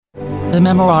The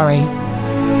Memorare.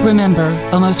 Remember,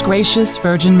 O most gracious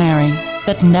Virgin Mary,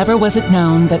 that never was it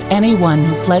known that anyone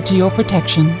who fled to your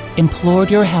protection, implored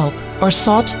your help, or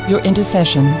sought your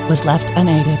intercession was left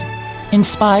unaided.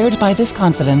 Inspired by this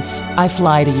confidence, I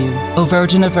fly to you, O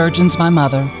Virgin of Virgins, my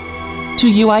Mother. To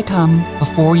you I come,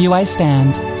 before you I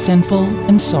stand, sinful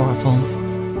and sorrowful.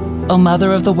 O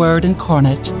Mother of the Word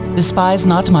incarnate, despise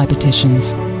not my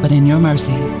petitions, but in your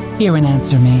mercy, hear and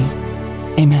answer me.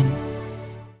 Amen.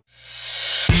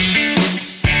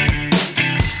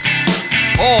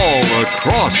 All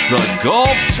across the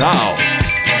Gulf South,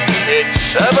 it's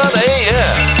 7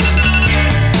 a.m.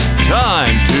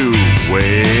 Time to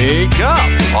wake up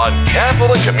on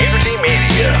Catholic Community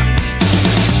Media.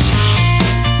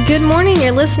 Good morning.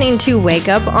 You're listening to Wake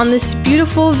Up on this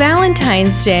beautiful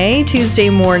Valentine's Day, Tuesday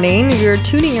morning. You're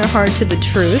tuning your heart to the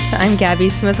truth. I'm Gabby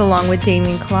Smith along with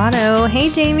Damien Collado. Hey,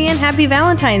 Damien. Happy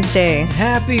Valentine's Day.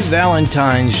 Happy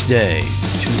Valentine's Day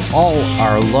to all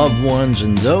our loved ones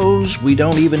and those we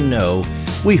don't even know.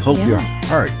 We hope your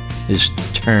heart is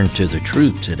turned to the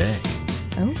truth today.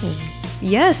 Oh,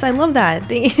 yes. I love that.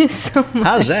 Thank you so much.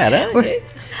 How's that, huh?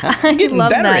 I'm getting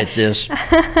better at this.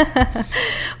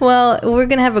 Well, we're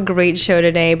going to have a great show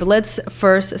today, but let's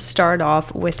first start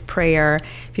off with prayer.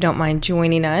 If you don't mind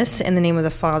joining us, in the name of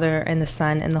the Father, and the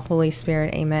Son, and the Holy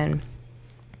Spirit. Amen.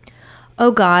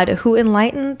 O God, who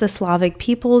enlightened the Slavic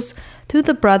peoples through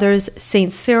the brothers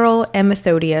Saint Cyril and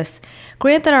Methodius,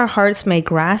 grant that our hearts may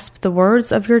grasp the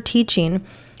words of your teaching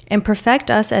and perfect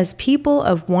us as people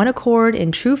of one accord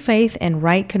in true faith and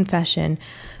right confession.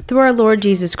 Through our Lord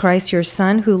Jesus Christ, your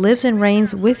Son, who lives and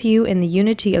reigns with you in the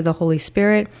unity of the Holy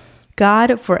Spirit,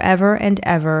 God, forever and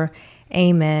ever.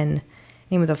 Amen. In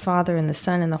the name of the Father, and the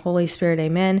Son, and the Holy Spirit.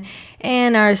 Amen.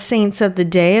 And our saints of the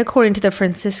day, according to the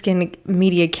Franciscan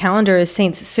media calendar, is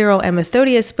Saints Cyril and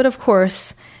Methodius, but of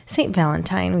course, Saint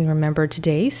Valentine we remember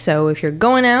today. So if you're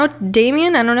going out,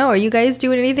 Damien, I don't know, are you guys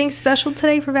doing anything special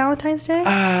today for Valentine's Day?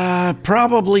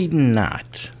 Probably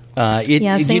not. Same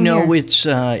here.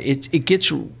 It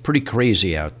gets pretty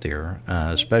crazy out there,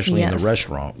 especially in the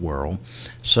restaurant world.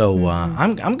 So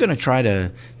I'm going to try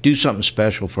to do something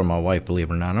special for my wife. Believe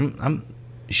it or not,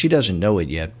 she doesn't know it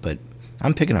yet, but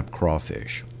I'm picking up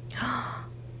crawfish.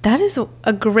 That is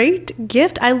a great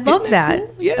gift. I love that.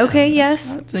 Cool? Yeah. Okay,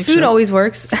 yes. Food so. Always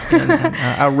works.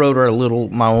 I wrote her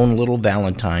my own little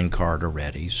Valentine card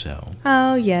already. So.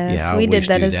 Oh yes, yeah, we did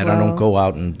that as well. I don't go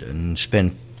out and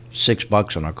spend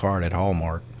 $6 on a card at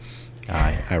Hallmark.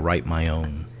 I write my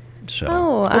own. So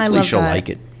hopefully she'll like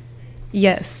it.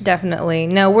 Yes, definitely.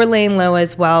 No, we're laying low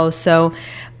as well.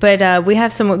 But we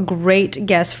have some great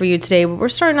guests for you today. We're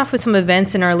starting off with some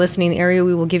events in our listening area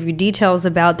we will give you details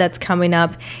about. That's coming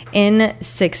up in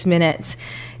 6 minutes.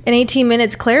 In 18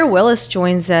 minutes, Claire Willis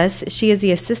joins us. She is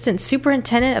the Assistant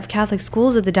Superintendent of Catholic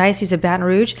Schools at the Diocese of Baton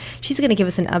Rouge. She's going to give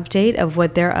us an update of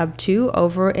what they're up to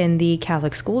over in the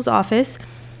Catholic Schools office.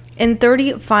 In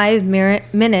 35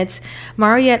 minutes,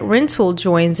 Mariette Rintoul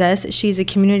joins us. She's a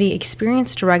Community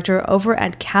Experience Director over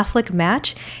at Catholic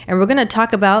Match, and we're going to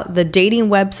talk about the dating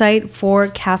website for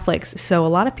Catholics. So a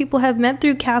lot of people have met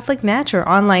through Catholic Match or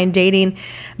online dating.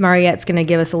 Mariette's going to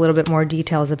give us a little bit more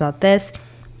details about this.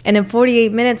 And in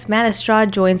 48 minutes, Matt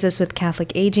Estrada joins us with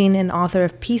Catholic Aging and author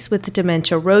of Peace with the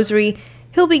Dementia Rosary.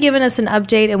 He'll be giving us an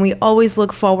update, and we always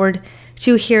look forward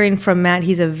to hearing from Matt.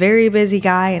 He's a very busy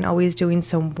guy and always doing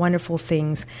some wonderful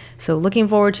things. So looking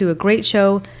forward to a great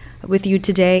show with you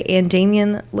today. And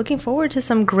Damien, looking forward to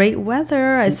some great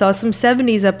weather. I saw some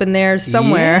 70s up in there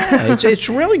somewhere. Yeah, it's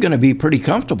really going to be pretty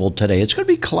comfortable today. It's going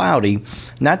to be cloudy,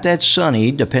 not that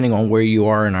sunny, depending on where you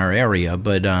are in our area.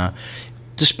 But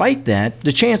despite that,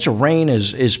 the chance of rain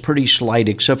is pretty slight,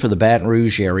 except for the Baton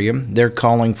Rouge area. They're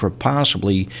calling for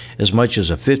possibly as much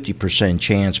as a 50%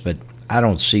 chance, but I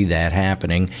don't see that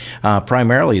happening.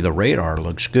 Primarily, the radar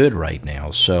looks good right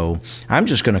now, so I'm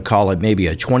just going to call it maybe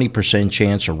a 20%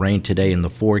 chance of rain today in the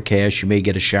forecast. You may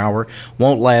get a shower.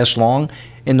 Won't last long.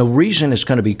 And the reason it's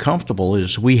going to be comfortable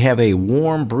is we have a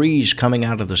warm breeze coming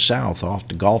out of the south off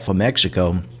the Gulf of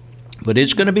Mexico. But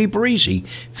it's going to be breezy.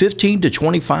 15 to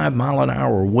 25 mile an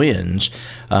hour winds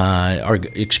are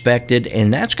expected,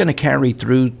 and that's going to carry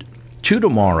through to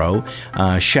tomorrow.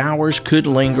 Showers could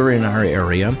linger in our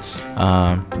area.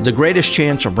 The greatest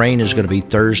chance of rain is going to be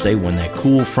Thursday when that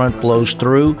cool front blows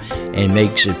through and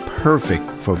makes it perfect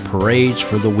for parades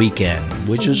for the weekend,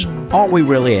 which is all we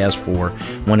really ask for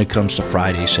when it comes to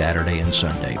Friday, Saturday, and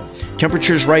Sunday.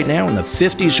 Temperatures right now in the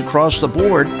 50s across the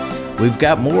board. We've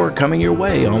got more coming your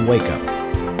way on Wake Up.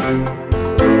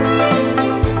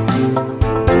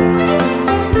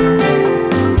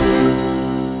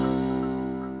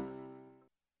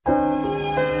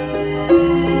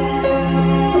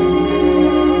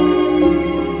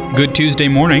 Good Tuesday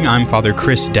morning. I'm Father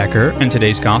Chris Decker, and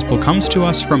today's gospel comes to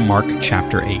us from Mark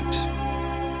chapter 8.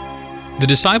 The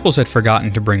disciples had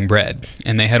forgotten to bring bread,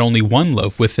 and they had only one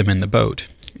loaf with them in the boat.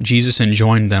 Jesus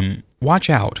enjoined them, "Watch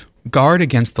out, guard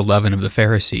against the leaven of the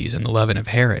Pharisees and the leaven of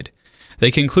Herod." They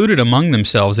concluded among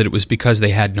themselves that it was because they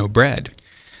had no bread.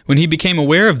 When he became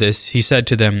aware of this, he said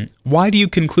to them, "Why do you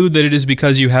conclude that it is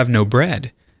because you have no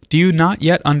bread? Do you not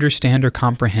yet understand or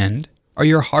comprehend? Are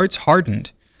your hearts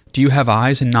hardened? Do you have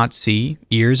eyes and not see,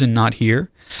 ears and not hear?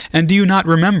 And do you not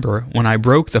remember, when I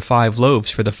broke the 5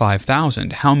 loaves for the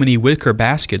 5,000, how many wicker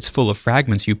baskets full of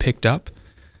fragments you picked up?"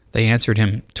 They answered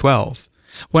him, 12.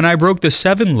 "When I broke the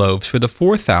 7 loaves for the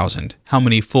 4,000, how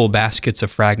many full baskets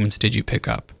of fragments did you pick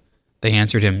up?" They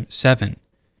answered him, 7.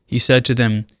 He said to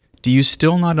them, "Do you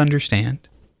still not understand?"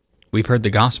 We've heard the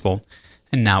gospel,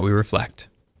 and now we reflect.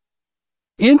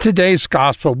 In today's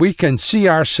gospel, we can see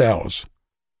ourselves,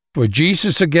 for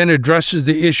Jesus again addresses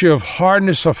the issue of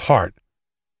hardness of heart,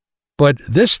 but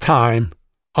this time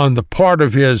on the part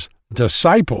of his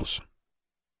disciples.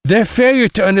 Their failure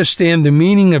to understand the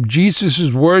meaning of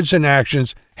Jesus' words and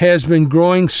actions has been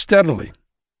growing steadily.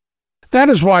 That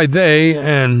is why they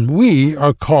and we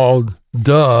are called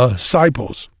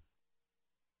disciples.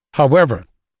 However,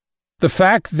 the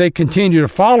fact they continue to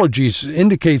follow Jesus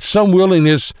indicates some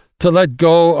willingness to let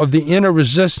go of the inner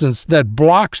resistance that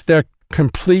blocks their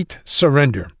complete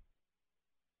surrender.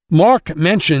 Mark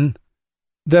mentioned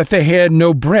that they had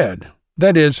no bread,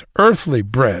 that is, earthly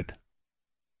bread.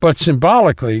 But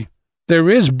symbolically, there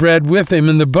is bread with them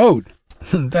in the boat.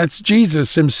 That's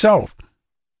Jesus himself.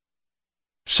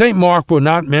 St. Mark will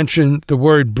not mention the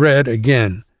word bread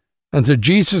again until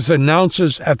Jesus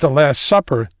announces at the Last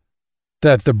Supper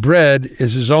that the bread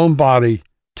is his own body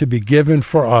to be given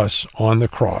for us on the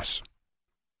cross.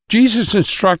 Jesus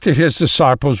instructed his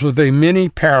disciples with a mini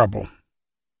parable.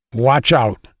 Watch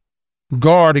out.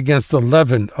 Guard against the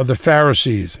leaven of the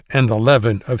Pharisees and the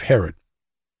leaven of Herod.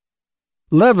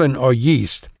 Leaven, or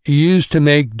yeast, is used to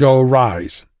make dough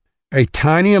rise. A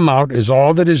tiny amount is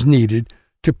all that is needed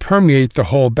to permeate the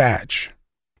whole batch.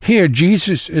 Here,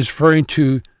 Jesus is referring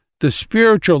to the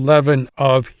spiritual leaven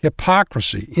of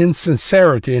hypocrisy,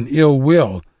 insincerity, and ill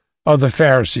will of the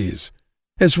Pharisees,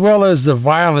 as well as the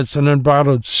violence and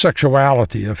unbridled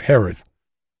sexuality of Herod.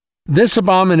 This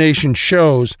abomination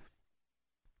shows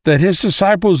that his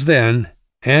disciples then,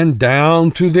 and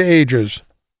down through the ages,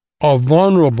 are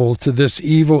vulnerable to this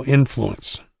evil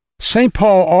influence. St.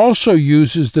 Paul also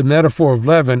uses the metaphor of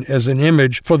leaven as an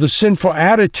image for the sinful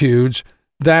attitudes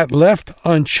that, left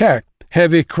unchecked,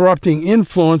 have a corrupting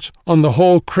influence on the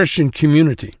whole Christian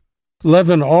community.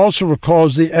 Leaven also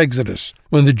recalls the Exodus,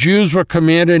 when the Jews were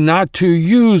commanded not to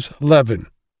use leaven,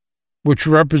 which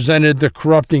represented the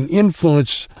corrupting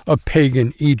influence of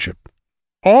pagan Egypt.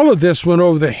 All of this went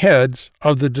over the heads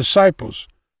of the disciples,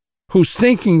 whose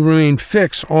thinking remained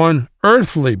fixed on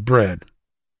earthly bread.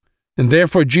 And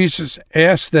therefore Jesus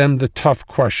asked them the tough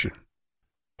question,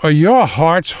 "Are your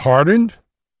hearts hardened?"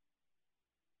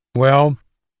 Well,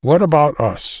 what about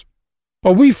us?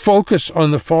 Are we focused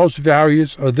on the false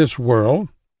values of this world?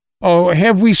 Or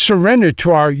have we surrendered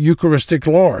to our Eucharistic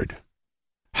Lord?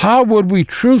 How would we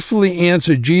truthfully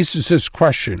answer Jesus'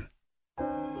 question?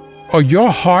 Are your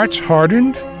hearts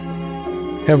hardened?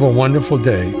 Have a wonderful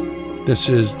day. This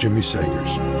is Jimmy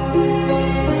Sagers.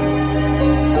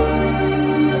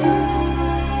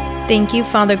 Thank you,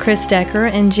 Father Chris Decker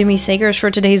and Jimmy Sagers,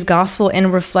 for today's gospel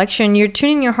and reflection. You're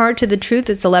tuning your heart to the truth.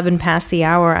 It's 11 past the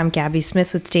hour. I'm Gabby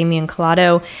Smith with Damian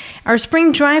Collado. Our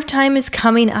spring drive time is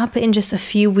coming up in just a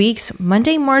few weeks,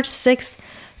 Monday, March 6th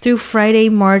through Friday,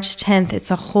 March 10th.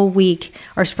 It's a whole week.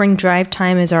 Our spring drive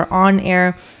time is our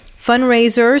on-air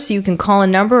fundraiser, so you can call a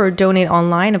number or donate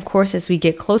online. Of course, as we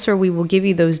get closer, we will give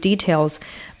you those details.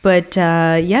 But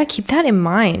keep that in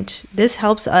mind. This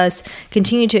helps us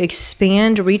continue to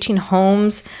expand, reaching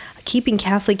homes, keeping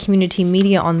Catholic Community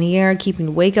Media on the air,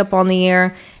 keeping Wake Up on the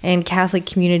air, and Catholic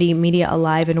Community Media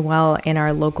alive and well in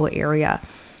our local area.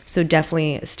 So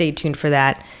definitely stay tuned for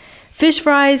that. Fish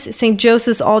fries, St.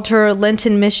 Joseph's Altar,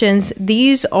 Lenten missions,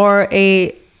 these are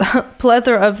a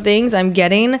plethora of things I'm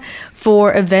getting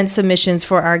for event submissions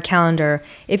for our calendar.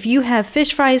 If you have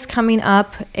fish fries coming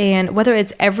up, and whether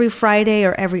it's every Friday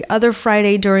or every other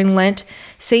Friday during Lent,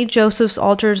 St. Joseph's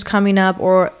Altar is coming up,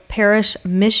 or parish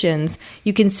missions,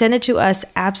 you can send it to us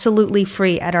absolutely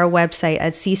free at our website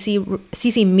at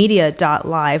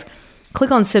ccmedia.live.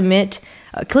 Click on submit,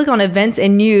 click on events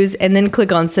and news, and then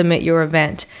click on submit your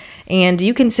event. And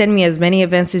you can send me as many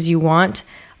events as you want.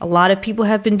 A lot of people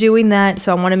have been doing that,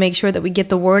 so I want to make sure that we get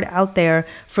the word out there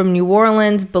from New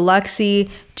Orleans, Biloxi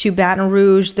to Baton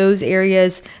Rouge, those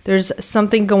areas. There's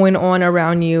something going on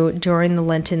around you during the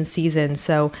Lenten season.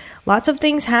 So lots of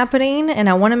things happening, and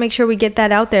I want to make sure we get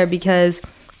that out there because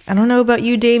I don't know about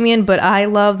you, Damien, but I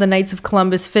love the Knights of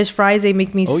Columbus fish fries. They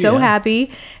make me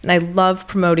happy, and I love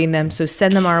promoting them. So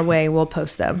send them our way. We'll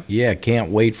post them. Yeah,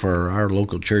 can't wait for our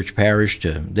local church parish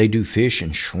they do fish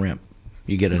and shrimp.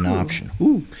 You get an option.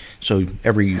 Ooh. So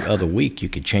every other week you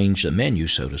could change the menu,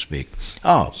 so to speak.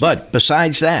 Oh, but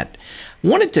besides that,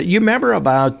 you remember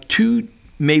about 2,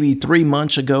 maybe 3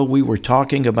 months ago, we were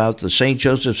talking about the St.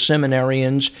 Joseph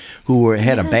Seminarians who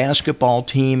had a basketball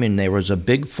team, and there was a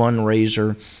big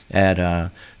fundraiser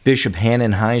at Bishop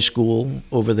Hannon High School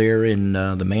over there in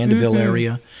the Mandeville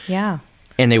area. Yeah.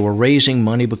 And they were raising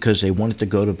money because they wanted to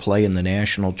go to play in the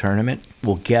national tournament.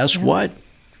 Well, guess what?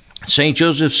 St.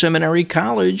 Joseph Seminary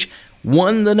College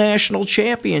won the national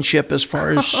championship as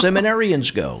far as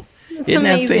seminarians go. Isn't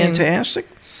that fantastic?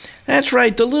 That's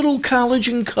right. The little college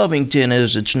in Covington,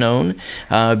 as it's known,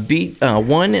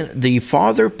 won the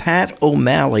Father Pat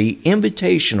O'Malley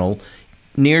Invitational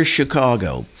near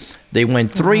Chicago. They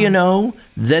went 3-0.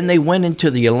 Then they went into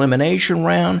the elimination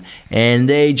round, and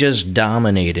they just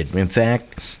dominated. In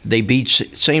fact, they beat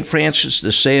St. Francis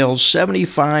de Sales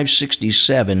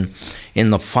 75-67 in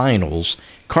the finals.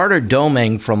 Carter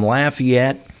Domeng from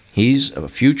Lafayette, he's a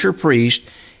future priest.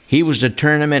 He was the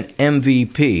tournament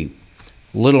MVP.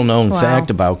 Little known fact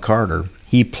about Carter,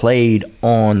 he played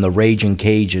on the Raging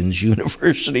Cajuns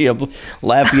University of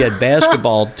Lafayette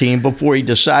basketball team before he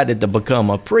decided to become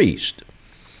a priest.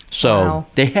 So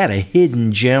they had a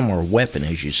hidden gem or weapon,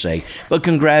 as you say. But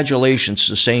congratulations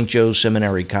to St. Joe's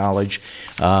Seminary College.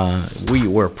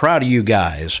 We're proud of you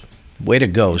guys. Way to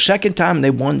go. Second time they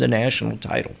won the national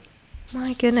title.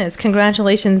 My goodness.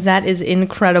 Congratulations. That is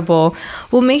incredible.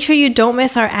 Well, make sure you don't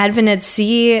miss our Advent at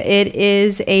Sea. It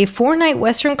is a 4-night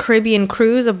Western Caribbean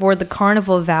cruise aboard the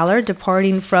Carnival of Valor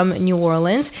departing from New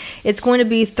Orleans. It's going to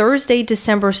be Thursday,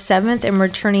 December 7th and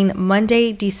returning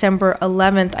Monday, December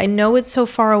 11th. I know it's so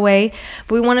far away,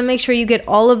 but we want to make sure you get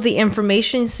all of the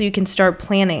information so you can start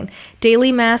planning.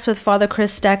 Daily Mass with Father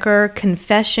Chris Decker,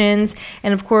 confessions,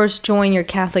 and of course, join your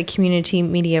Catholic community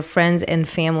media friends and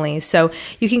family. So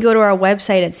you can go to our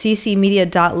website at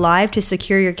ccmedia.live to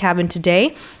secure your cabin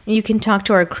today. You can talk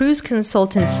to our cruise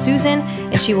consultant, Susan,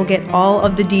 and she will get all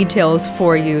of the details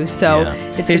for you. So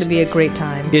it's going to be a great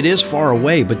time. It is far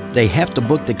away, but they have to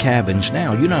book the cabins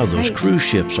now. You know how those cruise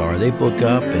ships are. They book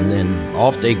up and then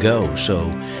off they go. So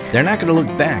they're not going to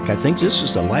look back. I think this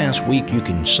is the last week you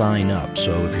can sign up.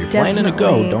 So if you're planning to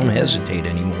go, don't hesitate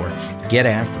anymore. Get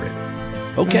after it.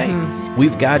 Okay.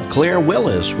 We've got Claire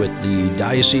Willis with the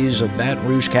Diocese of Baton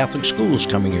Rouge Catholic Schools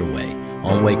coming your way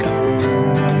on Wake Up.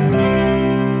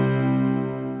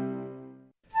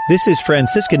 This is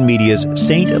Franciscan Media's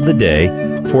Saint of the Day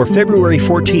for February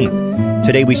 14th.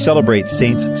 Today we celebrate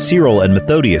Saints Cyril and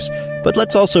Methodius, but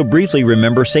let's also briefly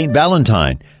remember Saint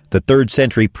Valentine, the 3rd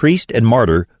century priest and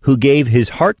martyr who gave his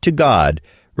heart to God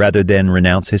rather than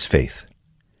renounce his faith.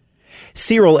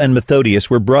 Cyril and Methodius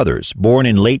were brothers, born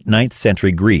in late 9th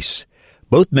century Greece.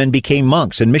 Both men became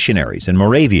monks and missionaries in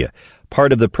Moravia,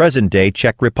 part of the present-day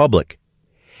Czech Republic.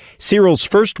 Cyril's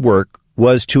first work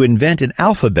was to invent an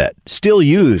alphabet still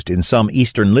used in some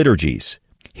Eastern liturgies.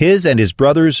 His and his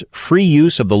brother's free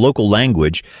use of the local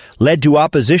language led to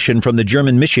opposition from the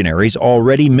German missionaries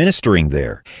already ministering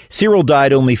there. Cyril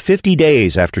died only 50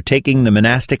 days after taking the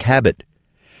monastic habit.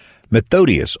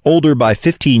 Methodius, older by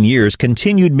 15 years,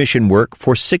 continued mission work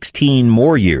for 16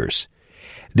 more years.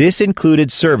 This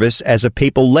included service as a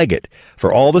papal legate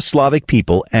for all the Slavic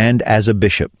people and as a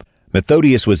bishop.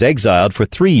 Methodius was exiled for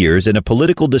 3 years in a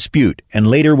political dispute and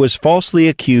later was falsely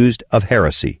accused of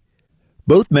heresy.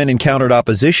 Both men encountered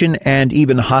opposition and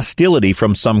even hostility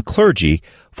from some clergy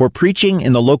for preaching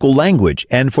in the local language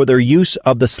and for their use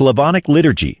of the Slavonic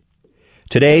liturgy.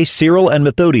 Today, Cyril and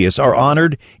Methodius are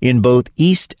honored in both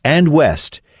East and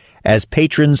West as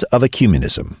patrons of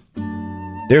ecumenism.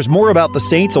 There's more about the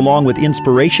saints along with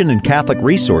inspiration and Catholic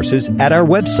resources at our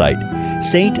website,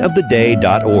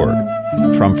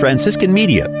 saintoftheday.org. From Franciscan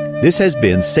Media, this has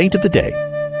been Saint of the Day.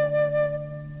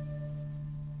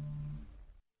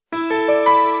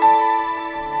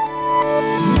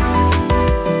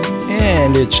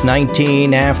 And it's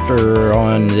 19 after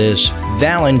on this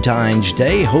Valentine's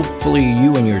Day. Hopefully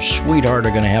you and your sweetheart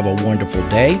are going to have a wonderful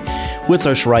day. With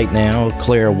us right now,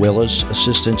 Claire Willis,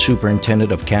 Assistant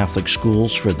Superintendent of Catholic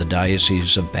Schools for the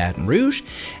Diocese of Baton Rouge,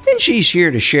 and she's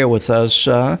here to share with us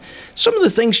some of the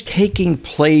things taking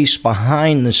place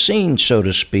behind the scenes, so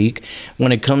to speak,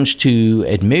 when it comes to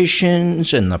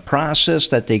admissions and the process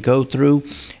that they go through,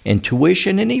 and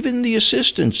tuition, and even the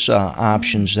assistance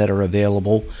options that are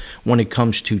available when it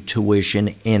comes to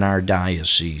tuition in our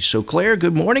diocese. So, Claire,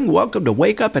 good morning. Welcome to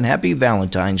Wake Up, and happy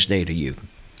Valentine's Day to you.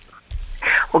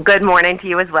 Well, good morning to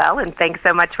you as well, and thanks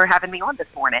so much for having me on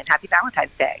this morning. Happy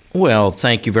Valentine's Day. Well,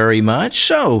 thank you very much.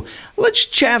 So let's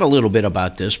chat a little bit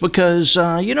about this because,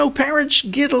 parents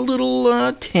get a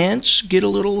little tense, get a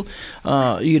little,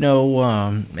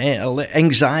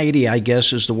 anxiety, I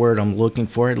guess is the word I'm looking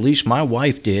for. At least my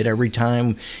wife did every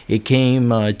time it came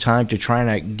time to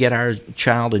try to get our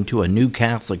child into a new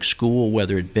Catholic school,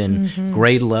 whether it been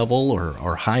grade level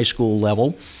or high school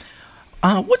level.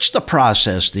 What's the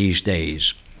process these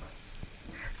days?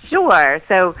 Sure.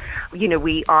 So,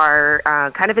 we are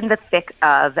kind of in the thick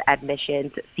of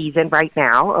admissions season right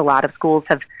now. A lot of schools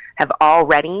have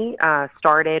already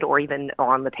started or even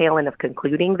on the tail end of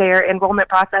concluding their enrollment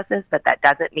processes, but that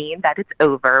doesn't mean that it's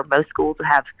over. Most schools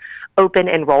have open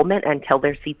enrollment until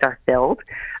their seats are filled.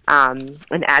 And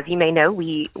as you may know,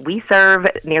 we serve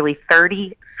nearly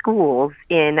 30 schools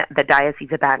in the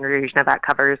Diocese of Baton Rouge. Now that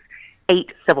covers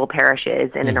 8 civil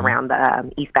parishes in and around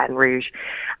the East Baton Rouge.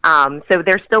 So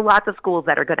there's still lots of schools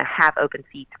that are going to have open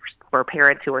seats for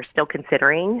parents who are still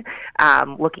considering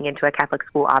looking into a Catholic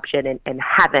school option and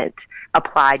haven't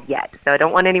applied yet. So I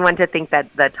don't want anyone to think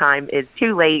that the time is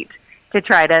too late to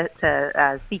try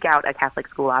to seek out a Catholic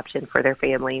school option for their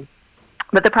family.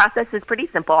 But the process is pretty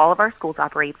simple. All of our schools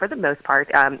operate, for the most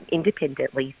part,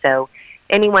 independently. So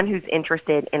anyone who's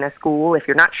interested in a school, if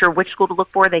you're not sure which school to look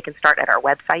for, they can start at our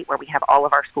website where we have all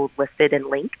of our schools listed and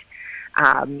linked.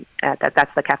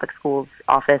 That's the Catholic Schools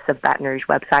Office of Baton Rouge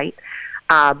website.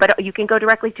 But you can go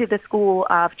directly to the school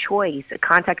of choice,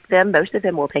 contact them. Most of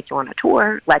them will take you on a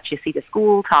tour, let you see the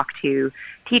school, talk to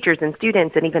teachers and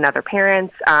students and even other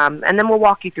parents, and then we'll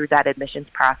walk you through that admissions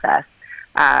process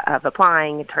of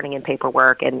applying, turning in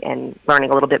paperwork, and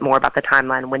learning a little bit more about the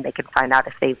timeline when they can find out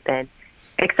if they've been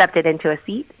accepted into a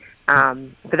seat.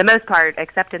 For the most part,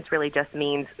 acceptance really just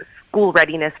means school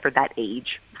readiness for that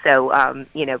age. So,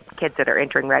 kids that are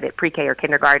entering pre-K or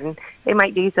kindergarten, they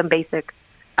might do some basic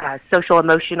social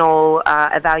emotional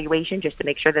evaluation just to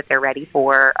make sure that they're ready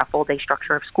for a full day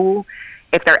structure of school.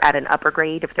 If they're at an upper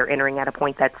grade, if they're entering at a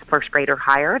point that's first grade or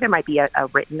higher, there might be a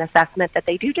written assessment that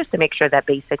they do just to make sure that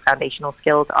basic foundational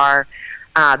skills are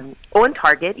on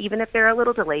target. Even if they're a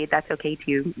little delayed, that's okay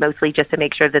too, mostly just to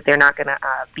make sure that they're not going to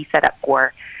be set up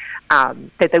for,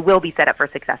 that they will be set up for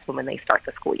success when they start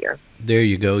the school year. There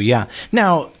you go, yeah.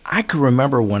 Now, I can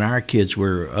remember when our kids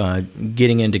were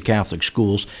getting into Catholic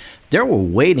schools, there were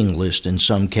waiting lists in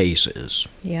some cases.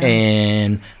 Yeah.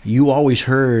 And you always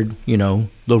heard,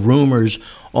 the rumors,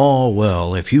 oh,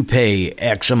 well, if you pay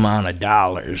X amount of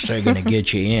dollars, they're going to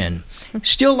get you in.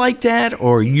 Still like that,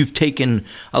 or you've taken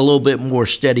a little bit more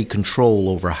steady control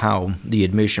over how the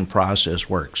admission process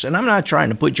works? And I'm not trying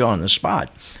to put you on the spot.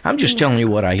 I'm just telling you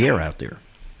what I hear out there.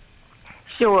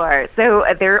 Sure. So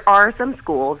there are some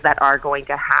schools that are going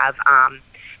to have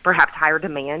perhaps higher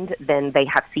demand than they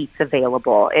have seats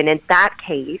available. And in that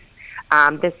case,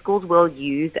 the schools will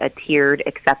use a tiered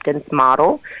acceptance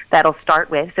model that'll start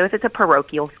with, so if it's a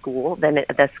parochial school, then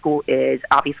the school is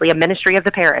obviously a ministry of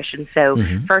the parish. And so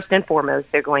first and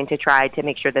foremost, they're going to try to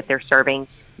make sure that they're serving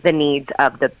the needs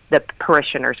of the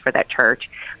parishioners for that church.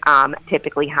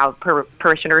 Typically how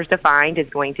parishioner is defined is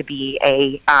going to be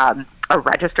a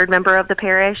registered member of the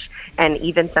parish, and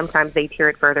even sometimes they tier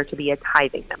it further to be a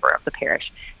tithing member of the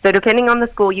parish. So depending on the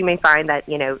school, you may find that,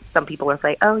 some people will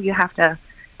say, oh, you have to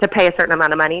pay a certain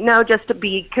amount of money. No, just to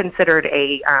be considered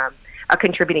a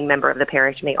contributing member of the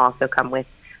parish may also come with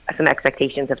some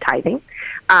expectations of tithing.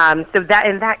 So that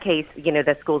in that case,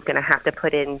 the school's going to have to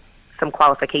put in some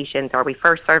qualifications. Are we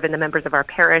first serving the members of our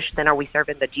parish? Then are we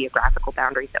serving the geographical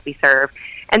boundaries that we serve?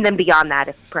 And then beyond that,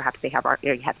 if perhaps they have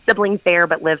have siblings there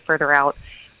but live further out.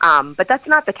 But that's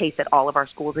not the case at all of our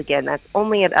schools. Again, that's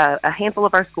only at a handful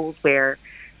of our schools where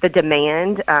the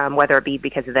demand, whether it be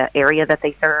because of the area that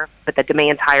they serve, but the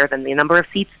demand's higher than the number of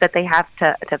seats that they have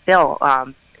to fill.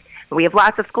 We have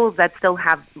lots of schools that still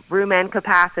have room and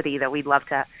capacity that we'd love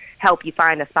to help you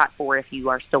find a spot for if you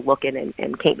are still looking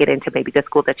and can't get into maybe the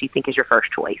school that you think is your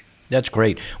first choice. That's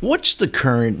great. What's the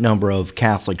current number of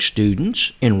Catholic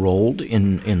students enrolled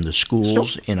in the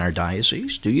schools in our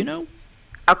diocese? Do you know?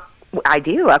 I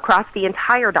do. Across the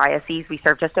entire diocese, we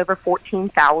serve just over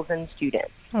 14,000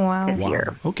 students. Wow. this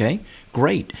year. Okay,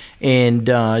 great. And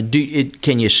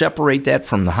can you separate that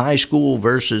from the high school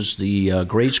versus the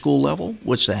grade school level?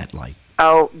 What's that like?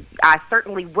 Oh, I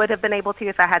certainly would have been able to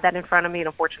if I had that in front of me. And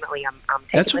unfortunately, I'm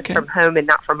taking this from home and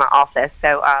not from my office.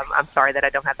 So I'm sorry that I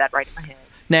don't have that right in my head.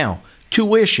 Now,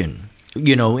 tuition.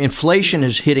 Inflation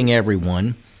is hitting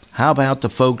everyone. How about the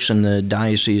folks in the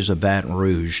Diocese of Baton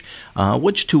Rouge?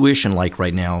 What's tuition like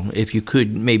right now? If you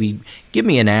could maybe give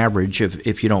me an average,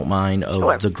 if you don't mind,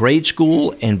 of the grade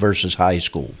school and versus high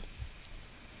school.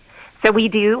 So we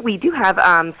do have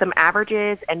some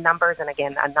averages and numbers, and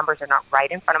again, numbers are not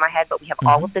right in front of my head, but we have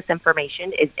all of this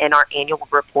information is in our annual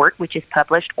report, which is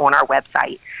published on our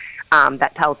website.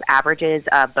 That tells averages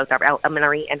of both our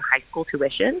elementary and high school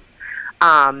tuitions.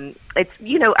 It's,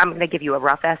 I'm going to give you a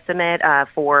rough estimate.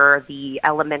 For the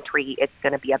elementary, it's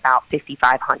going to be about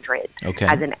 $5,500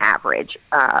 as an average.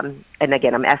 And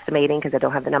again, I'm estimating because I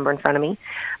don't have the number in front of me.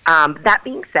 That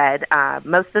being said,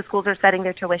 most of the schools are setting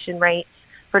their tuition rates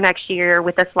for next year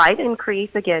with a slight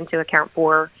increase, again, to account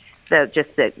for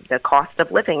the cost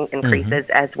of living increases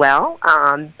as well.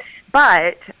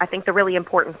 But I think the really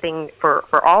important thing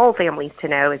for all families to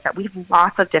know is that we have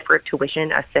lots of different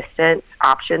tuition assistance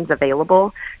options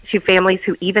available to families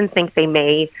who even think they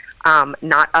may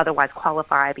not otherwise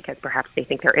qualify because perhaps they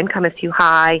think their income is too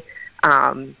high,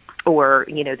 or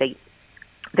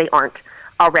they aren't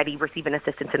already receiving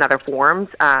assistance in other forms.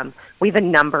 We have a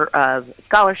number of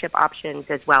scholarship options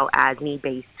as well as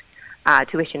need-based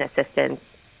tuition assistance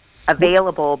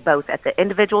available both at the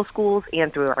individual schools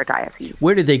and through our diocese.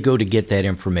 Where do they go to get that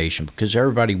information? Because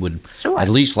everybody would at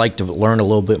least like to learn a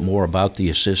little bit more about the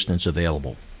assistance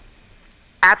available.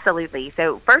 Absolutely.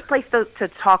 So first place to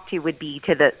talk to would be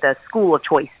to the school of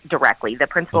choice directly. The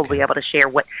principal will be able to share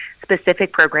what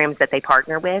specific programs that they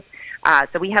partner with.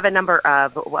 So we have a number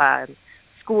of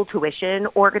school tuition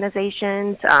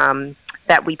organizations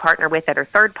that we partner with that are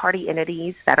third-party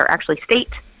entities that are actually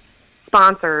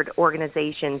state-sponsored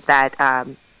organizations that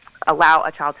allow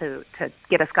a child to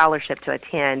get a scholarship to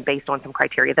attend based on some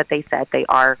criteria that they set. They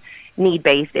are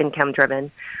need-based,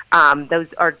 income-driven.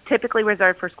 Those are typically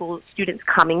reserved for school students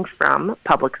coming from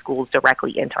public schools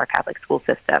directly into our Catholic school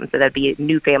system. So that'd be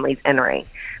new families entering.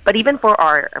 But even for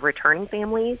our returning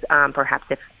families, perhaps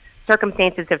if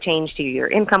circumstances have changed to your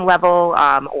income level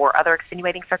or other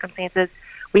extenuating circumstances,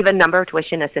 we have a number of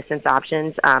tuition assistance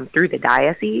options through the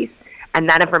diocese. And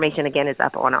that information, again, is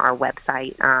up on our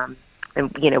website.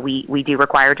 And, we do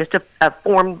require just a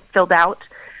form filled out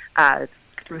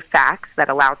through fax that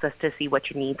allows us to see what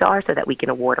your needs are so that we can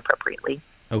award appropriately.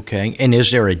 Okay. And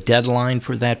is there a deadline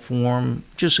for that form?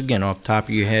 Just, again, off the top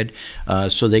of your head,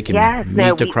 so they can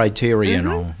meet the criteria and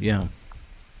all. Yeah.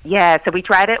 Yeah, so we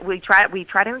try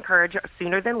to encourage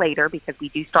sooner than later because we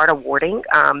do start awarding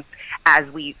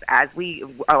as we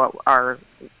are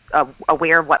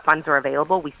aware of what funds are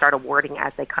available. We start awarding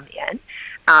as they come in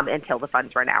until the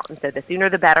funds run out, and so the sooner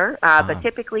the better. But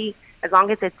typically, as long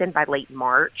as it's in by late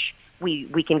March,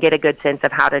 we can get a good sense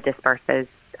of how to disperse those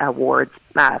awards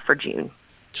for June.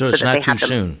 So it's not too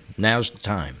soon. Now's the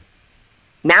time.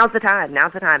 Now's the time,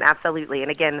 absolutely.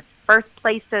 And again, first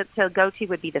place to go to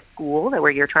would be the school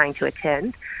where you're trying to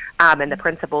attend, and the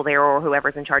principal there or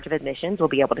whoever's in charge of admissions will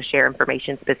be able to share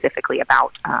information specifically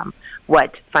about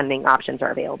what funding options are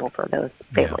available for those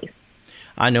families. Yeah.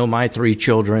 I know my 3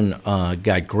 children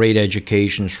got great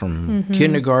educations from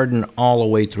kindergarten all the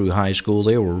way through high school.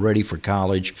 They were ready for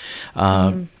college.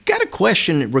 Got a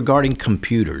question regarding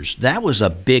computers. That was a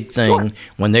big thing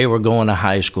when they were going to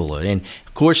high school. And,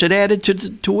 of course, it added to the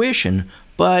tuition.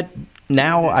 But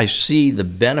now I see the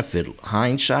benefit,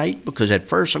 hindsight, because at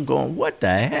first I'm going, what the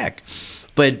heck?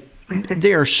 But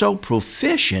they are so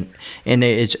proficient, and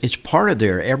it's part of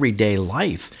their everyday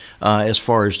life as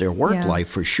far as their work life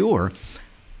for sure.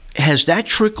 Has that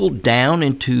trickled down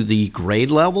into the grade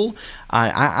level?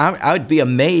 I would be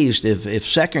amazed if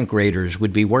second graders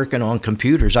would be working on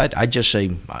computers. I'd just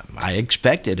say I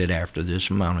expected it after this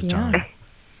amount of time.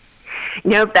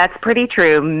 Nope, that's pretty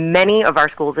true. Many of our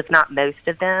schools, if not most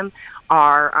of them,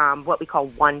 are what we call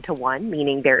one-to-one,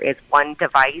 meaning there is one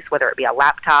device, whether it be a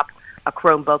laptop, a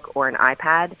Chromebook, or an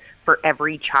iPad, for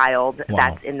every child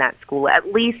that's in that school,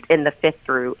 at least in the 5th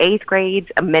through 8th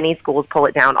grades. Many schools pull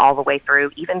it down all the way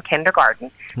through, even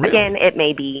kindergarten. Really? Again, it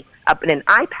may be an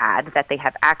iPad that they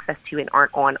have access to and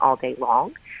aren't on all day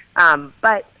long.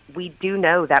 But we do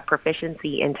know that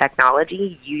proficiency in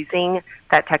technology, using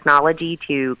that technology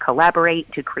to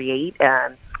collaborate, to create,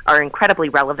 are incredibly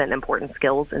relevant and important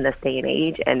skills in this day and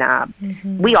age. And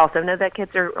we also know that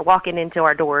kids are walking into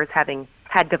our doors having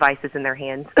had devices in their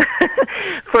hands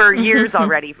for years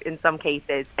already in some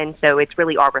cases. And so it's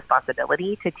really our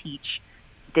responsibility to teach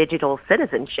digital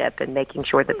citizenship and making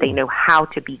sure that they know how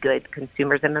to be good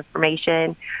consumers of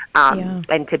information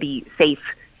and to be safe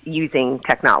using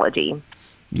technology.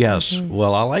 Yes.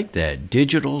 Well, I like that.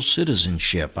 Digital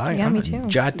citizenship. I'm going to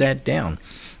jot that down.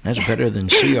 That's better than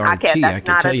CRT, I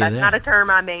can tell you that. That's not a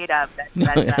term I made up.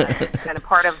 That's kind of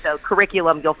part of the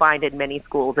curriculum you'll find in many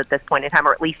schools at this point in time,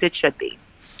 or at least it should be.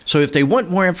 So if they want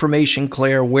more information,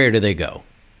 Claire, where do they go?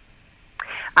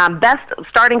 Best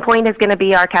starting point is going to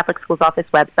be our Catholic Schools Office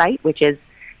website, which is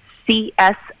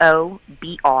CSOBR,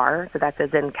 so that's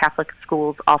as in Catholic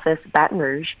Schools Office Baton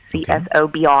Rouge,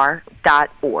 CSOBR.org.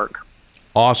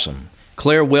 Awesome.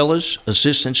 Claire Willis,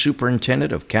 Assistant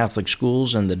Superintendent of Catholic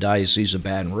Schools in the Diocese of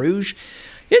Baton Rouge.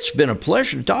 It's been a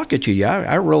pleasure talking to you.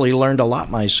 I really learned a lot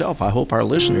myself. I hope our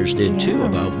listeners did too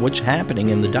about what's happening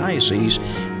in the diocese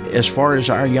as far as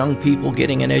our young people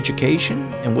getting an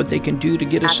education and what they can do to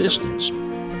get assistance.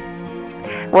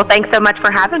 Well, thanks so much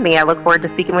for having me. I look forward to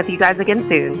speaking with you guys again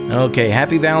soon. Okay,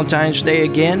 happy Valentine's Day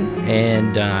again,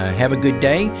 and have a good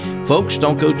day. Folks,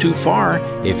 don't go too far.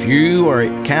 If you are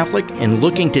Catholic and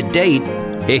looking to date,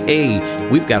 hey,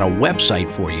 we've got a website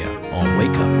for you on Wake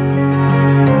Up.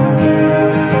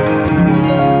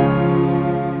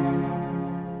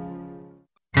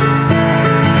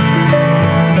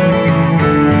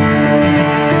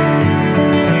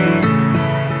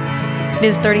 It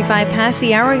is 35 past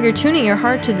the hour. You're tuning your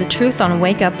heart to the truth on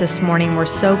Wake Up this morning. We're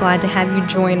so glad to have you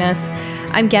join us.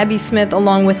 I'm Gabby Smith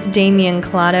along with Damian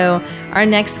Collado. Our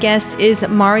next guest is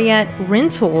Mariette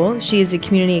Rintoul. She is a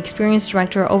Community Experience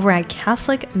Director over at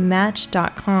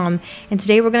CatholicMatch.com. And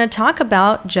today we're going to talk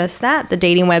about just that, the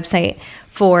dating website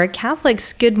for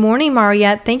Catholics. Good morning,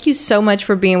 Mariette. Thank you so much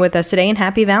for being with us today, and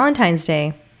happy Valentine's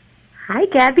Day. Hi,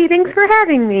 Gabby. Thanks for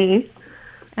having me.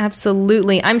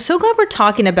 Absolutely. I'm so glad we're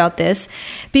talking about this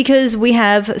because we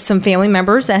have some family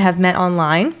members that have met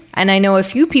online, and I know a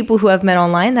few people who have met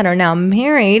online that are now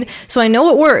married, so I know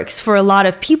it works for a lot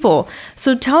of people.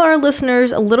 So tell our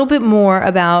listeners a little bit more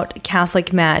about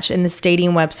Catholic Match and this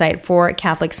dating website for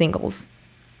Catholic singles.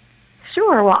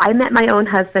 Sure. Well, I met my own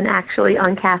husband actually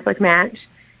on Catholic Match,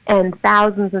 and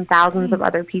thousands of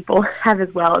other people have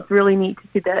as well. It's really neat to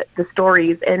see the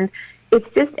stories, and it's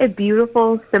just a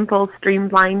beautiful, simple,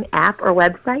 streamlined app or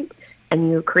website, and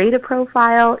you create a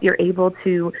profile. You're able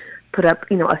to put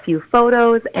up, a few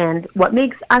photos, and what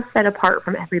makes us set apart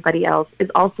from everybody else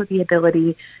is also the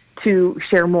ability to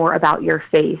share more about your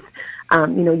faith.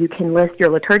 You can list your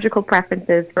liturgical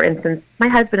preferences. For instance, my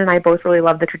husband and I both really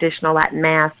love the traditional Latin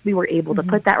Mass. We were able to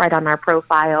put that right on our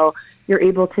profile. You're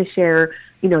able to share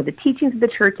the teachings of the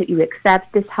church that you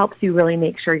accept. This helps you really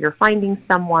make sure you're finding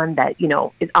someone that,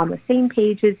 is on the same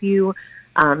page as you.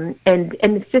 And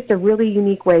it's just a really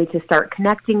unique way to start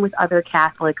connecting with other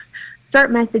Catholics,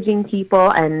 start messaging people,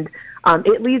 and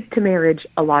it leads to marriage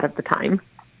a lot of the time.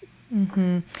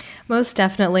 Mm-hmm. Most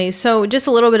definitely. So just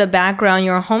a little bit of background.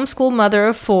 You're a homeschool mother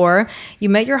of 4. You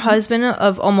met your husband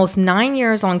of almost 9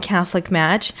 years on Catholic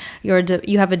Match. You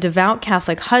have a devout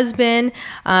Catholic husband,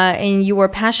 and you were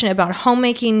passionate about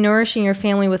homemaking, nourishing your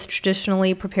family with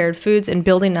traditionally prepared foods, and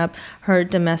building up her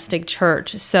domestic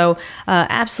church. So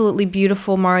absolutely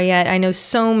beautiful, Mariette. I know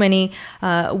so many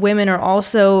women are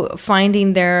also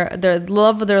finding their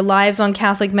love of their lives on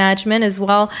Catholic Match, men as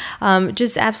well.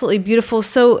 Just absolutely beautiful.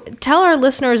 So tell our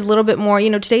listeners a little bit more.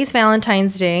 Today's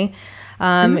Valentine's Day.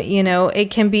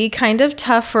 It can be kind of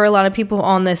tough for a lot of people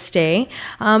on this day,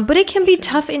 but it can be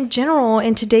tough in general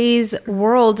in today's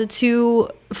world to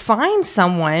find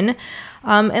someone.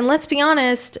 And let's be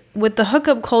honest, with the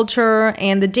hookup culture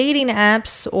and the dating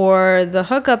apps or the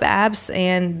hookup apps,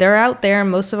 and they're out there,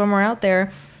 most of them are out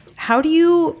there, how do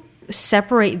you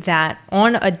separate that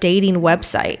on a dating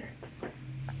website?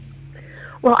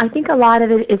 Well, I think a lot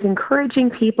of it is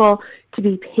encouraging people to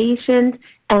be patient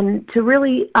and to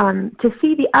really to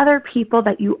see the other people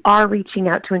that you are reaching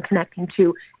out to and connecting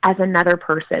to as another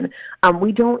person.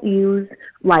 We don't use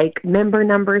member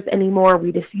numbers anymore.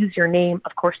 We just use your name.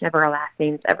 Of course, never our last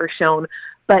names ever shown.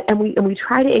 And we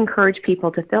try to encourage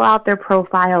people to fill out their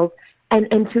profiles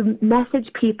and to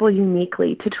message people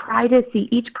uniquely, to try to see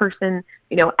each person,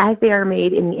 as they are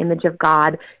made in the image of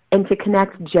God, and to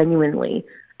connect genuinely.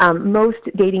 Most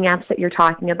dating apps that you're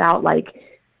talking about,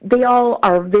 they all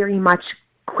are very much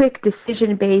quick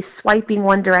decision-based, swiping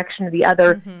one direction or the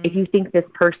other. If you think this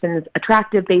person is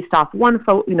attractive based off one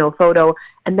photo,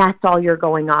 and that's all you're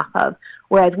going off of.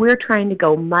 Whereas we're trying to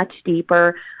go much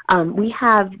deeper. We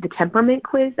have the temperament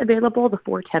quiz available. The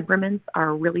 4 temperaments are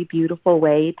a really beautiful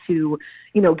way to,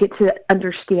 get to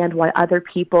understand why other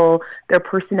people, their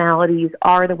personalities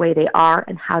are the way they are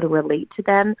and how to relate to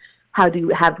them, how to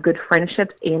have good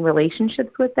friendships and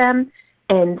relationships with them.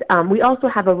 And we also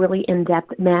have a really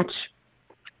in-depth match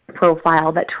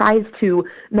profile that tries to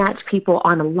match people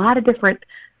on a lot of different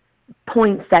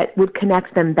points that would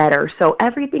connect them better. So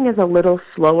everything is a little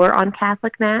slower on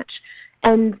Catholic Match,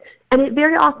 and it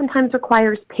very oftentimes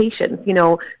requires patience.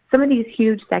 Some of these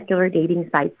huge secular dating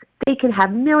sites, they can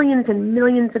have millions and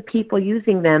millions of people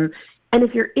using them, and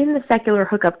if you're in the secular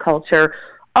hookup culture,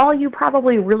 all you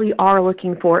probably really are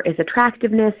looking for is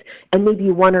attractiveness and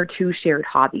maybe 1 or 2 shared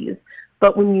hobbies.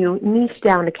 But when you niche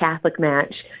down to Catholic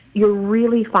Match, you're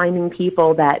really finding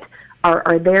people that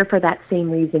are there for that same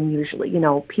reason usually.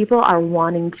 People are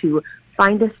wanting to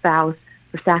find a spouse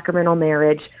for sacramental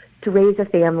marriage, to raise a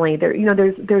family.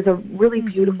 There's a really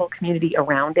beautiful community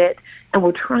around it, and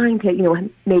we're trying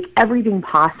to, make everything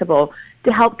possible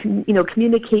to help,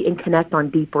 communicate and connect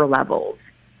on deeper levels.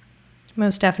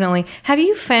 Most definitely. Have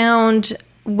you found,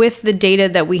 with the data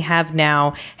that we have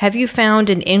now, have you found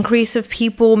an increase of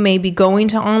people maybe going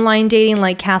to online dating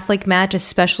like Catholic Match,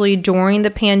 especially during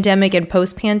the pandemic and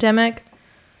post-pandemic?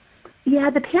 Yeah,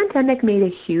 the pandemic made a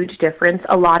huge difference.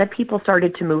 A lot of people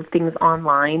started to move things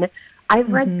online. I've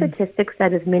read statistics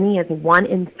that as many as 1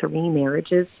 in 3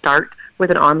 marriages start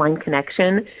with an online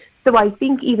connection. So I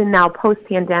think even now,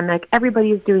 post-pandemic,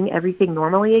 everybody is doing everything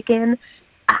normally again.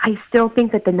 I still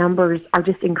think that the numbers are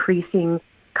just increasing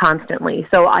constantly.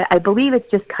 So I believe it's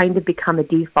just kind of become a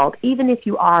default. Even if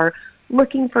you are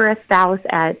looking for a spouse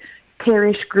at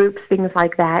parish groups, things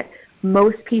like that,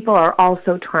 most people are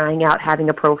also trying out having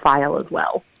a profile as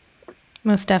well.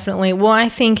 Most definitely. Well, I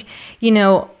think,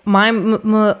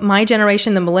 my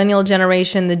generation, the millennial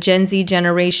generation, the Gen Z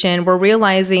generation, we're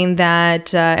realizing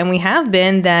that, and we have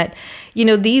been, that,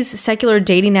 these secular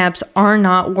dating apps are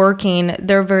not working.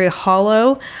 They're very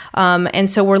hollow. And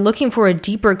so we're looking for a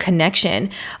deeper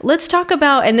connection. Let's talk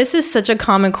about, and this is such a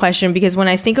common question, because when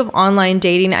I think of online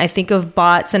dating, I think of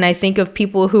bots and I think of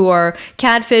people who are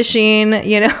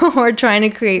catfishing, or trying to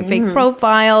create fake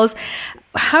profiles.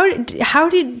 How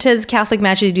does Catholic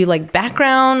Match do like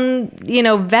background,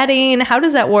 vetting? How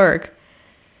does that work?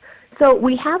 So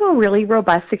we have a really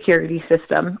robust security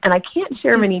system, and I can't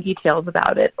share many details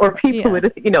about it, or people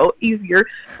would, easier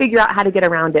figure out how to get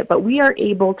around it. But we are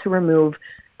able to remove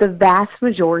the vast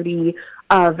majority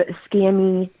of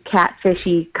scammy,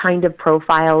 catfishy kind of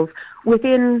profiles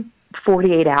within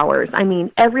 48 hours. I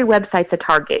mean, every website's a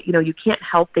target. You can't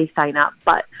help they sign up,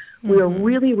 but we're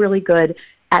really, really good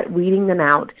at weeding them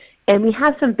out. And we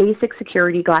have some basic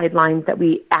security guidelines that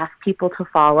we ask people to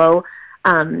follow.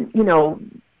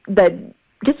 That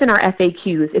just in our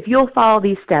FAQs, if you'll follow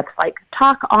these steps, like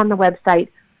talk on the website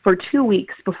for 2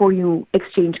 weeks before you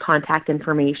exchange contact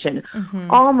information,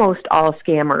 almost all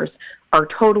scammers are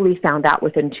totally found out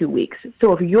within 2 weeks.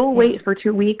 So if you'll wait for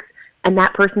 2 weeks and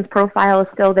that person's profile is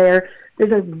still there,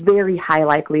 there's a very high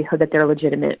likelihood that they're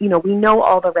legitimate. We know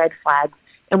all the red flags,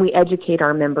 and we educate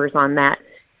our members on that.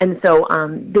 And so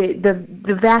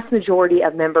the vast majority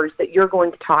of members that you're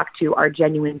going to talk to are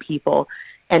genuine people.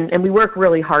 And we work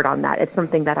really hard on that. It's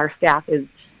something that our staff is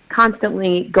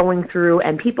constantly going through,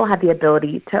 and people have the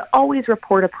ability to always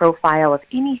report a profile if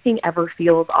anything ever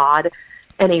feels odd,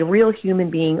 and a real human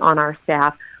being on our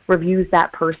staff reviews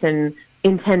that person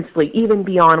intensely, even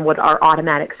beyond what our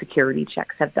automatic security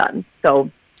checks have done. So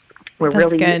we're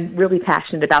really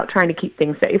passionate about trying to keep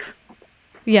things safe.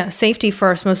 Yeah, safety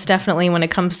first, most definitely, when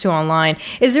it comes to online.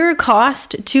 Is there a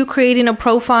cost to creating a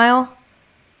profile?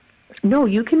 No,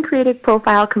 you can create a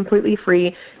profile completely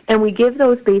free, and we give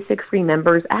those basic free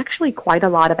members actually quite a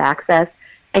lot of access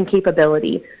and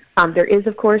capability. There is,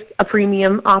 of course, a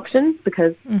premium option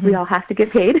because we all have to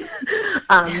get paid,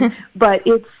 but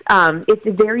it's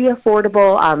very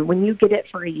affordable. When you get it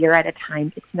for a year at a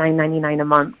time, it's $9.99 a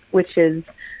month, which is,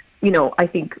 I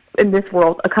think in this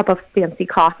world, a cup of fancy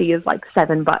coffee is like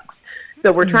 $7.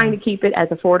 So we're trying to keep it as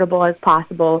affordable as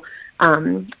possible,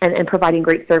 and providing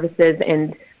great services.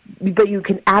 But you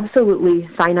can absolutely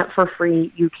sign up for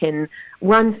free. You can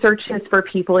run searches for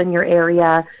people in your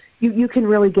area. You can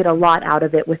really get a lot out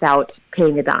of it without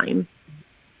paying a dime.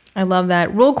 I love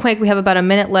that. Real quick, we have about a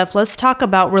minute left. Let's talk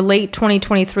about Relate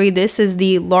 2023. This is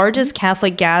the largest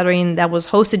Catholic gathering that was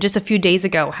hosted just a few days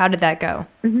ago. How did that go?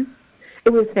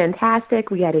 It was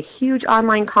fantastic. We had a huge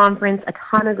online conference, a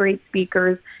ton of great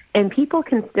speakers, And people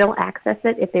can still access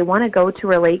it if they want to go to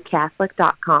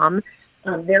RelateCatholic.com.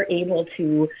 They're able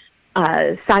to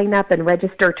sign up and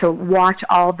register to watch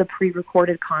all the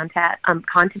pre-recorded content and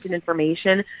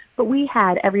information. But we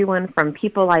had everyone from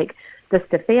people like the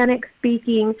Stefanik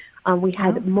speaking. We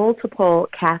had multiple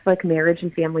Catholic marriage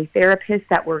and family therapists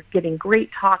that were giving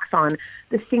great talks on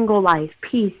the single life,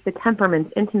 peace, the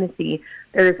temperaments, intimacy.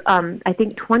 There's, I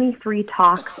think, 23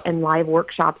 talks and live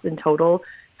workshops in total.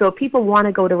 So if people want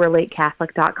to go to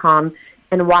RelateCatholic.com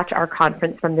and watch our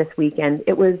conference from this weekend,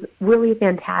 it was really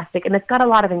fantastic. And it's got a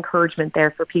lot of encouragement there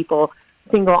for people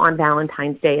single on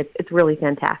Valentine's Day. It's really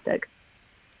fantastic.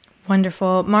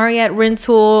 Wonderful. Mariette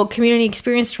Rintoul, Community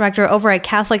Experience Director over at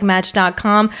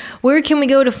CatholicMatch.com. Where can we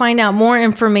go to find out more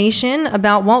information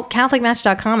about, well,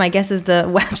 CatholicMatch.com, I guess, is the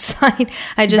website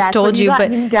I just That's told you.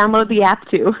 But you can download the app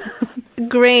too.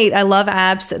 Great. I love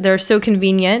apps. They're so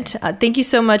convenient. Thank you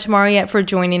so much, Mariette, for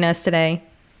joining us today.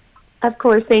 Of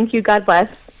course. Thank you. God bless.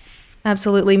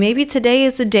 Absolutely. Maybe today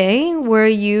is the day where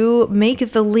you make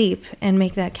the leap and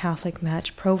make that Catholic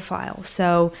Match profile.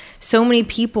 So many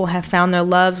people have found their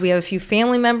loves. We have a few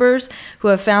family members who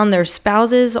have found their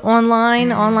spouses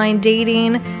online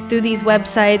dating through these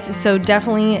websites. So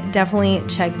definitely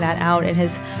check that out. It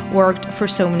has worked for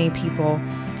so many people.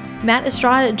 Matt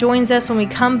Estrada joins us when we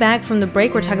come back from the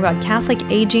break. We're talking about Catholic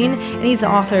aging, and he's the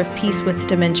author of Peace with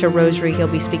Dementia Rosary. He'll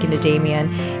be speaking to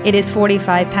Damien. It is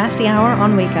 45 past the hour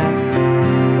on Wake Up.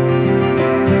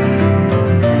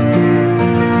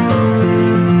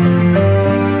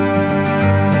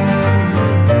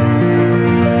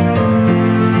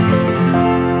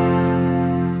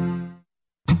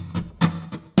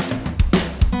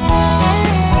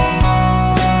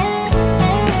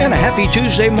 Happy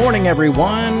Tuesday morning,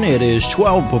 everyone. It is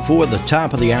 12 before the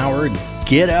top of the hour.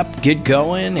 Get up, get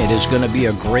going. It is going to be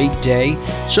a great day.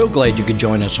 So glad you could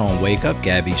join us on Wake Up.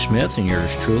 Gabby Smith and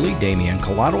yours truly, Damian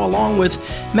Collado, along with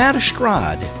Matt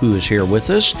Estrada, who is here with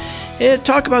us.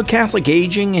 Talk about Catholic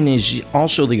aging, and is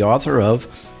also the author of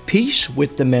Peace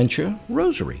with Dementia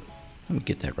Rosary. Let me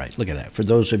get that right. Look at that. For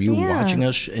those of you watching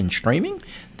us in streaming,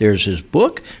 there's his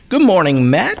book. Good morning,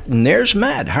 Matt. And there's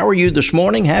Matt. How are you this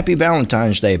morning? Happy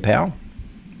Valentine's Day, pal.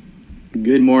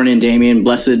 Good morning, Damien.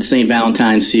 Blessed St.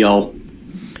 Valentine's to y'all.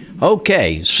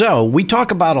 Okay, so we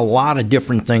talk about a lot of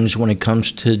different things when it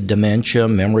comes to dementia,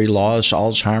 memory loss,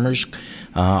 Alzheimer's.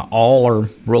 All are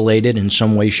related in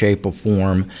some way, shape, or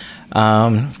form.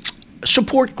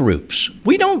 Support groups.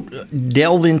 We don't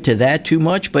delve into that too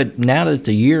much, but now that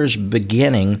the year is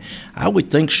beginning, I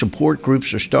would think support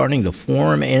groups are starting to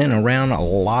form in and around a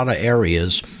lot of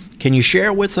areas. Can you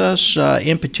share with us,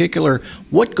 in particular,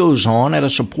 what goes on at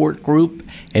a support group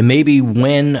and maybe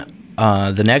when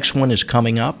the next one is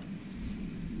coming up?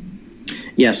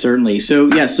 Yeah, certainly. So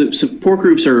support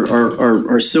groups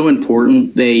are so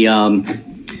important. They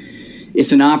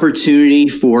it's an opportunity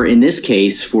for, in this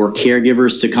case, for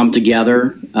caregivers to come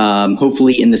together,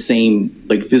 hopefully in the same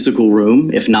physical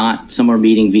room. If not, some are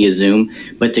meeting via Zoom,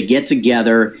 but to get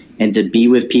together and to be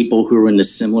with people who are in a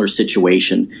similar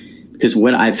situation. Because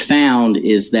what I've found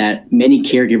is that many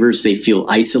caregivers, they feel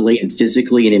isolated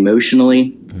physically and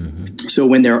emotionally. Mm-hmm. So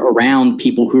when they're around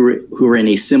people who are in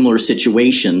a similar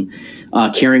situation,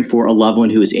 caring for a loved one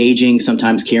who is aging,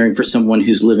 sometimes caring for someone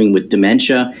who's living with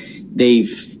dementia,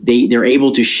 they're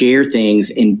able to share things,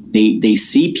 and they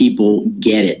see people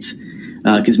get it.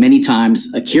 Because many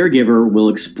times a caregiver will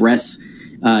express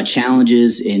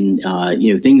challenges and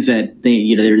things that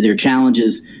their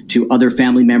challenges to other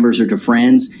family members or to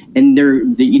friends, and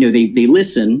they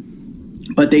listen,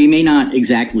 but they may not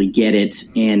exactly get it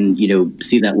and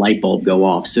see that light bulb go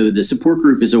off. So the support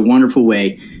group is a wonderful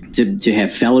way to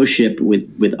have fellowship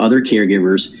with other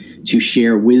caregivers, to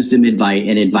share wisdom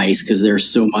and advice, because there's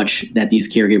so much that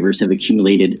these caregivers have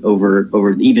accumulated over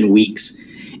even weeks,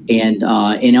 and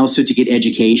also to get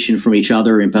education from each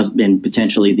other and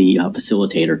potentially the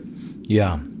facilitator.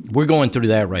 Yeah, we're going through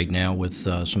that right now with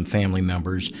some family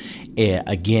members,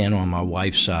 again on my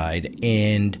wife's side,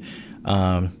 and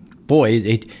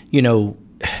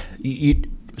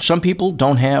some people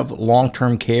don't have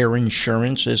long-term care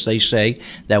insurance, as they say,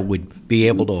 that would be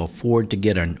able to afford to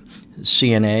get a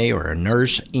CNA or a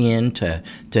nurse in to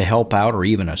help out, or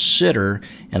even a sitter,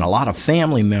 and a lot of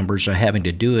family members are having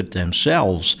to do it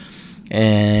themselves.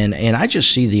 And I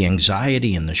just see the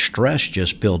anxiety and the stress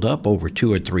just build up over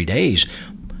 2 or 3 days.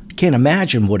 Can't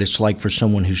imagine what it's like for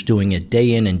someone who's doing it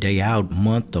day in and day out,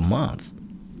 month to month.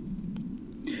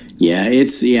 Yeah,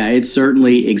 it's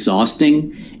certainly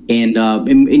exhausting. And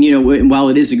while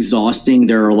it is exhausting,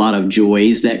 there are a lot of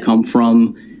joys that come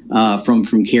from from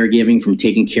caregiving, from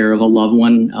taking care of a loved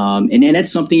one, and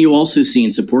that's something you also see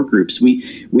in support groups.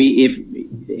 If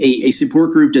a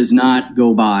support group does not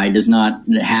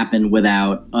happen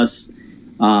without us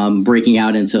breaking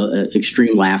out into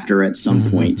extreme laughter at some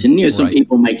point. And some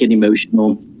people might get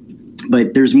emotional,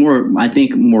 but there's more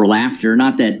laughter.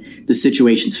 Not that the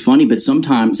situation's funny, but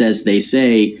sometimes, as they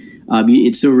say,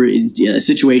 a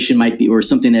situation might be, or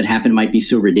something that happened might be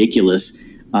so ridiculous.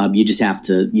 You just have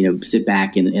to, sit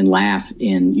back and laugh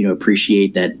and,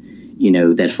 appreciate that,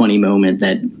 that funny moment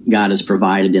that God has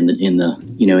provided in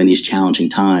these challenging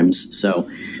times. So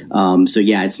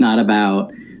it's not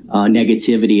about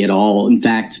negativity at all. In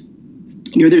fact,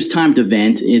 there's time to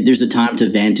vent. There's a time to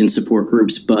vent in support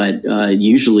groups, but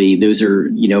usually those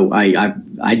are,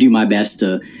 I do my best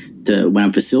to when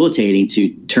I'm facilitating to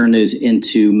turn those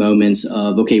into moments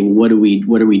of, okay, well, what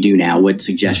do we do now? What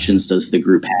suggestions does the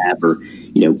group have, or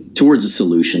towards a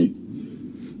solution?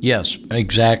 Yes,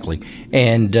 exactly.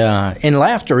 And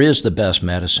laughter is the best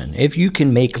medicine. If you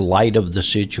can make light of the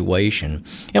situation,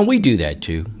 and we do that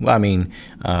too. I mean,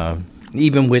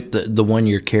 even with the one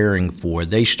you're caring for,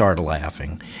 they start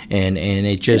laughing, and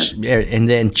it just and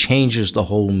then changes the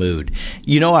whole mood.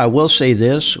 I will say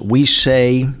this: we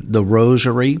say the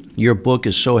rosary. Your book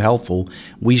is so helpful.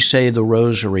 We say the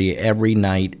rosary every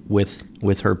night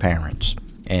with her parents,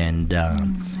 and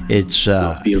it's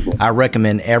beautiful. I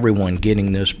recommend everyone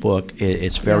getting this book.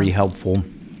 It's very helpful,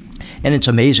 and it's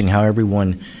amazing how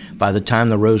everyone, by the time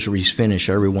the rosary's finished,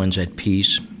 everyone's at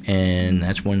peace. And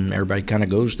that's when everybody kind of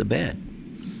goes to bed,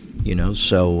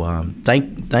 So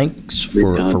thanks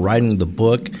for writing the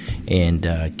book,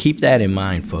 and keep that in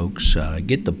mind, folks.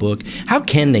 Get the book. How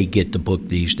can they get the book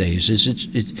these days?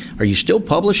 Are you still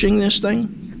publishing this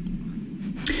thing?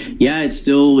 Yeah, it's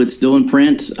still in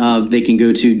print. They can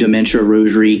go to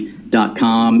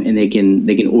dementiarosary.com and they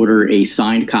can order a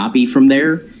signed copy from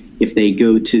there. If they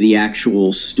go to the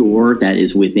actual store that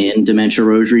is within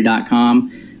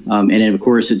dementiarosary.com. And then, of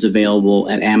course, it's available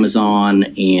at Amazon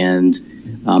and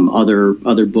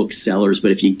other booksellers. But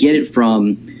if you get it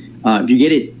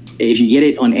if you get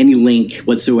it on any link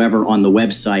whatsoever on the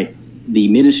website, the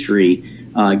ministry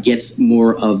gets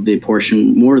more of the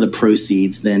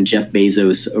proceeds than Jeff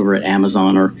Bezos over at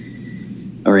Amazon or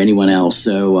anyone else.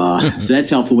 So so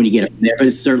that's helpful when you get it from there, but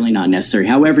it's certainly not necessary.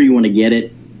 However you want to get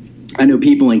it. I know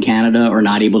people in Canada are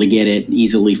not able to get it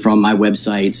easily from my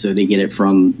website, so they get it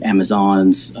from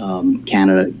Amazon's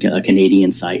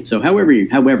Canadian site. So however you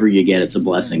get it, it's a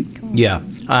blessing. Cool. Yeah.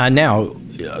 Now,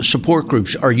 support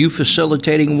groups, are you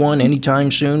facilitating one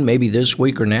anytime soon, maybe this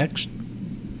week or next?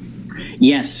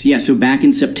 Yes. Yeah. So back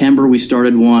in September, we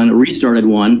restarted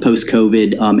one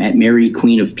post-COVID at Mary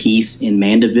Queen of Peace in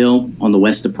Mandeville on the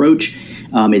West Approach.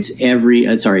 It's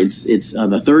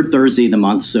the third Thursday of the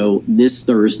month. So this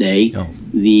Thursday,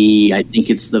 I think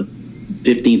it's the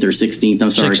 15th or 16th.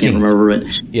 I'm sorry, 16th. I can't remember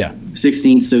it. Yeah.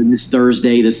 16th. So this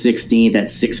Thursday, the 16th at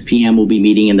 6 p.m. we'll be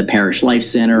meeting in the Parish Life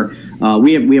Center.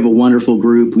 We have a wonderful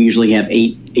group. We usually have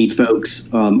eight folks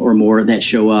or more that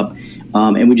show up.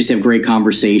 And we just have great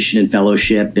conversation and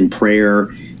fellowship and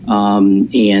prayer. So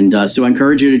I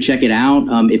encourage you to check it out.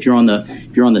 If you're on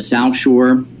the South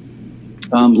Shore,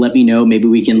 let me know. Maybe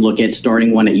we can look at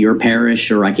starting one at your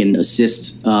parish, or I can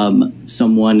assist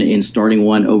someone in starting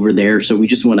one over there. So we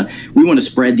want to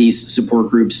spread these support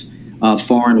groups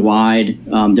far and wide.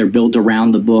 They're built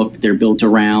around the book. They're built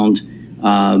around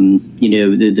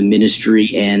the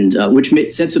ministry, and which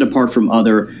sets it apart from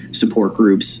other support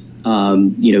groups.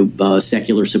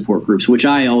 Secular support groups, which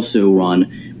I also run.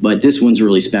 But this one's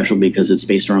really special because it's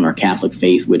based around our Catholic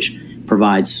faith, which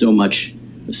provides so much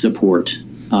support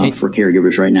for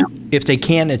caregivers right now. If they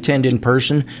can't attend in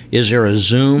person, is there a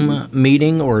Zoom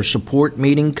meeting or a support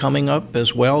meeting coming up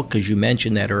as well? Because you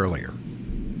mentioned that earlier.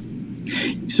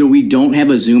 So we don't have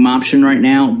a Zoom option right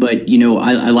now, but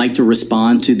I like to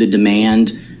respond to the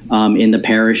demand in the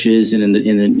parishes and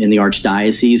in the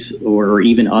archdiocese or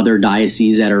even other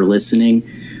dioceses that are listening.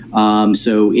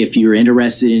 So if you're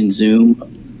interested in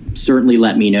Zoom, certainly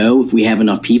let me know. If we have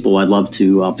enough people, I'd love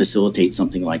to facilitate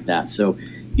something like that. So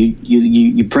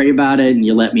you pray about it and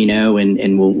you let me know,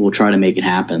 and we'll try to make it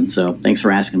happen. So thanks for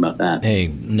asking about that. Hey,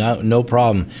 no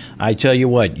problem. I tell you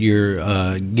what, you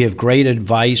give great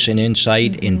advice and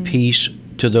insight and peace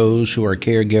to those who are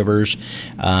caregivers,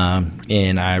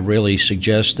 and I really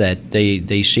suggest that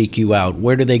they seek you out.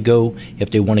 Where do they go if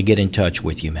they want to get in touch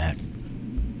with you, Matt?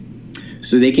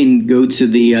 So they can go to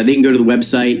the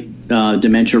website,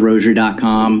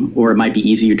 dementiarosary.com, or it might be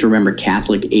easier to remember,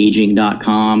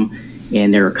 catholicaging.com,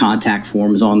 and there are contact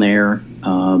forms on there.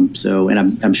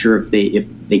 And I'm sure if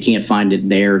they can't find it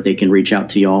there, they can reach out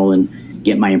to y'all and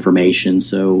get my information.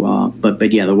 So,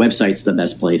 but yeah, the website's the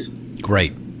best place.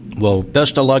 Great. Well,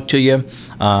 best of luck to you.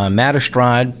 Matt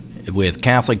Estrade with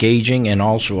Catholic Aging and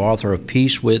also author of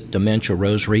Peace with Dementia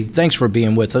Rosary. Thanks for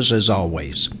being with us as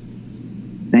always.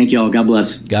 Thank you all. God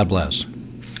bless. God bless.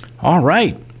 All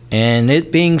right. And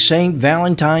it being St.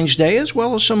 Valentine's Day, as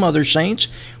well as some other saints,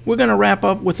 we're going to wrap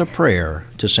up with a prayer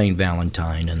to St.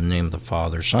 Valentine. In the name of the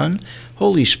Father, Son,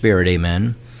 Holy Spirit,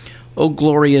 amen. O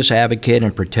glorious advocate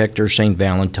and protector, St.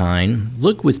 Valentine,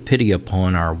 look with pity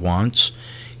upon our wants,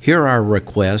 hear our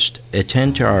request,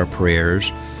 attend to our prayers,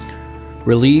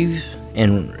 relieve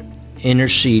and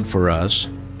intercede for us,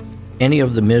 any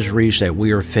of the miseries that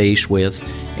we are faced with,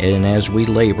 and as we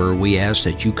labor, we ask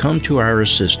that you come to our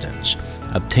assistance.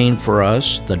 Obtain for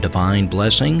us the divine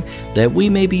blessing that we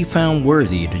may be found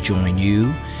worthy to join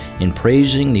you in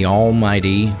praising the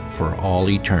Almighty for all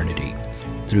eternity.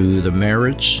 Through the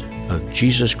merits of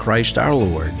Jesus Christ our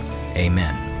Lord.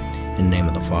 Amen. In the name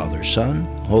of the Father, Son,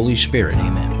 Holy Spirit.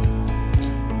 Amen.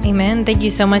 Amen. Thank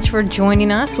you so much for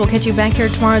joining us. We'll catch you back here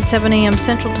tomorrow at 7 a.m.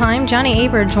 Central Time. Johnny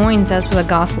Aber joins us with a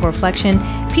gospel reflection.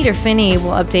 Peter Finney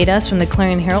will update us from the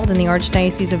Clarion Herald in the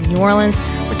Archdiocese of New Orleans.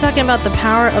 We're talking about the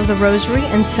power of the Rosary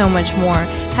and so much more.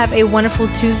 Have a wonderful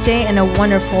Tuesday and a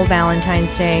wonderful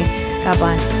Valentine's Day. God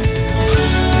bless.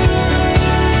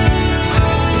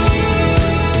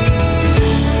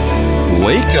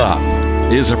 Wake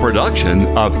Up is a production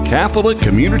of Catholic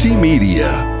Community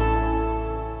Media.